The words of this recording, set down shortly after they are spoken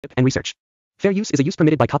and research. Fair use is a use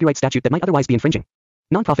permitted by copyright statute that might otherwise be infringing.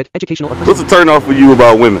 Nonprofit, educational, or What's the turn off for you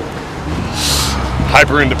about women?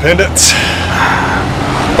 Hyper independence.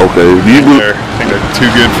 Okay. I think they're too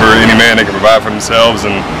good for any man. They can provide for themselves,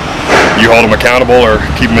 and you hold them accountable or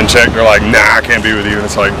keep them in check. They're like, nah, I can't be with you. And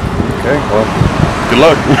it's like, okay, well, good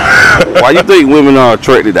luck. Why you think women are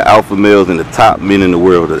attracted to alpha males and the top men in the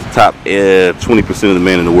world, the top 20% of the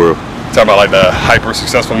men in the world? Talking about like the hyper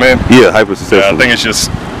successful men. Yeah, hyper successful. Yeah, I think it's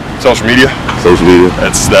just social media. Social media.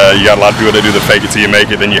 That's you got a lot of people that do the fake it till you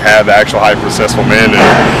make it. Then you have the actual hyper successful men, and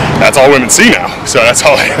that's all women see now. So that's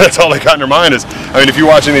all they got in their mind is. I mean, if you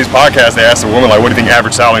watch any of these podcasts, they ask a woman like, "What do you think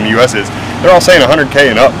average salary in the U.S. is?" They're all saying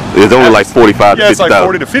 100K and up. It's only like 45 to 50,000. Yeah, it's like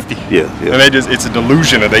 40 to 50. Yeah. And it's a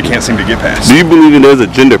delusion that they can't seem to get past. Do you believe that there's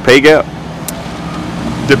a gender pay gap?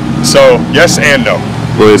 So yes and no.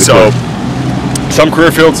 So some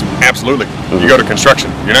career fields, absolutely. You go to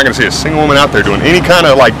construction, you're not going to see a single woman out there doing any kind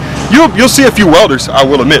of like. You'll see a few welders, I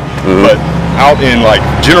will admit, but out in like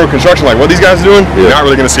general construction, like what these guys are doing, you're not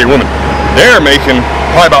really going to see a woman. They're making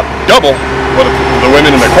probably about double what the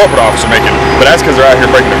women in the corporate office are making, but that's because they're out here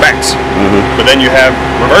breaking their backs. But then you have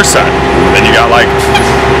reverse side. Then you got like,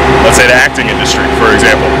 let's say the acting industry, for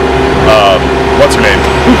example. What's her name?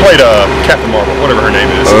 Who played Captain Marvel? Whatever her name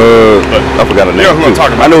is. But I forgot her name. You know who I'm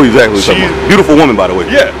talking about. I know exactly what you're talking about. Beautiful woman, by the way.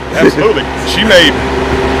 Yeah, absolutely. She made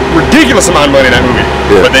ridiculous amount of money in that movie.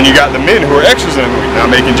 Yeah. But then you got the men who are extras in the movie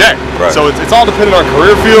not making jack. Right. So it's all dependent on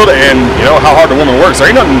career field and how hard the woman works.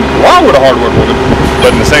 There ain't nothing wrong with a hard work woman,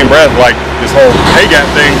 but in the same breath, like this whole pay gap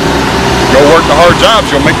thing, go work the hard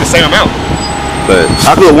jobs, you'll make the same amount. But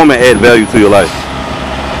how could a woman add value to your life?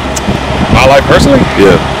 My life personally?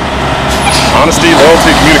 Yeah. Honesty,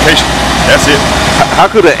 loyalty, communication. That's it.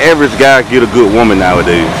 How could an average guy get a good woman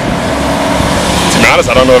nowadays? To be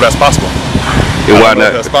honest, I don't know if that's possible. And why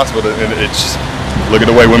not? That's possible. And it's just, look at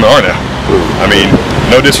the way women are now. I mean,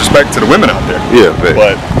 no disrespect to the women out there. Yeah.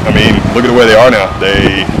 But I mean, look at the way they are now.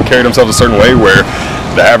 They carry themselves a certain way where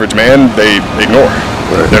the average man they ignore.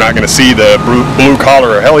 Right. They're not going to see the blue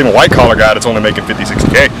collar or hell even white collar guy that's only making 50,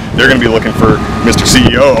 60K. They're going to be looking for Mr.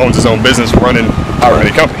 CEO, owns his own business, running however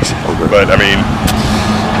many companies. Okay. But I mean,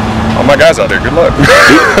 all my guys out there, good luck.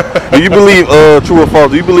 Do you believe, true or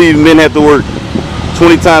false, do you believe men have to work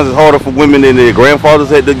 20 times as harder for women than their grandfathers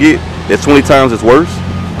had to get? That's 20 times as worse?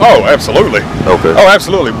 Oh, absolutely. Okay. Oh,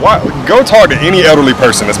 absolutely. Why? Go talk to any elderly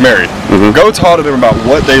person that's married. Go talk to them about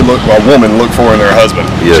what a woman look for in their husband.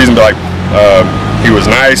 Yeah. She's gonna be like, he was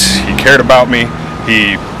nice, he cared about me,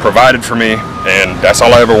 he provided for me, and that's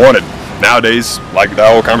all I ever wanted. Nowadays, like the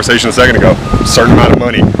whole conversation a second ago, certain amount of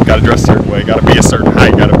money, gotta dress a certain way, gotta be a certain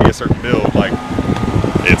height, gotta be a certain build. Like,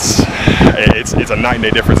 it's a night and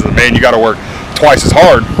day difference. As a man, you gotta work twice as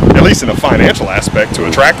hard, at least in a financial aspect, to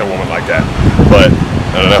attract a woman like that. But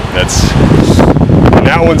I don't know, and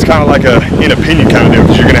that one's kind of like a in opinion kind of deal,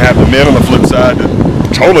 because you're gonna have the men on the flip side that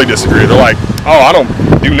totally disagree. They're like, oh, I don't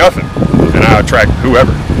do nothing, and I attract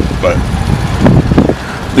whoever. But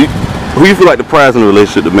who you feel like the prize in a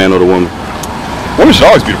relationship, the man or the woman? Women should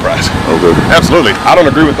always be the prize. Okay. Absolutely. I don't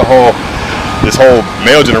agree with this whole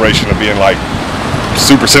male generation of being like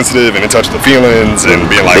super sensitive and in touch with the feelings and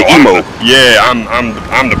being like, emo.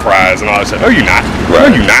 I'm the prize and all that stuff. No, you're not.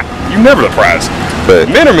 Right. No, you're not. You're never the prize.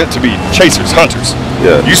 But men are meant to be chasers, hunters.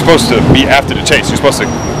 Yeah. You're supposed to be after the chase. You're supposed to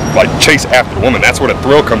like chase after the woman. That's where the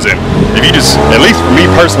thrill comes in. If you just, at least for me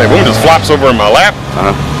personally, a woman just flops over in my lap.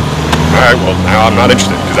 All right, well now I'm not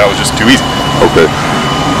interested because that was just too easy. Okay.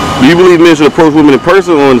 Do you believe men should approach women in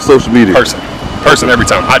person or on social media? Person every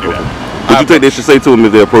time. I do that. What do you think they should say to them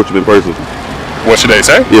if they approach them in person? What should they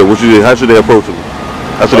say? Yeah, how should they approach them?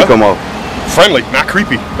 How should they come off? Friendly, not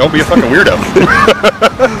creepy. Don't be a fucking weirdo.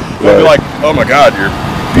 Don't be like, oh my god, your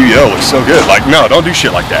BBL looks so good. Like, no, don't do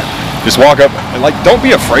shit like that. Just walk up and like, don't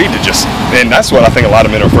be afraid to just, and that's what I think a lot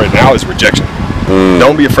of men are afraid now is rejection.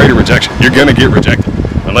 Don't be afraid of rejection. You're gonna get rejected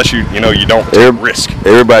unless you don't take risk.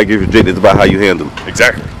 Everybody gets rejected. It's about how you handle it.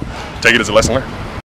 Exactly. Take it as a lesson learned.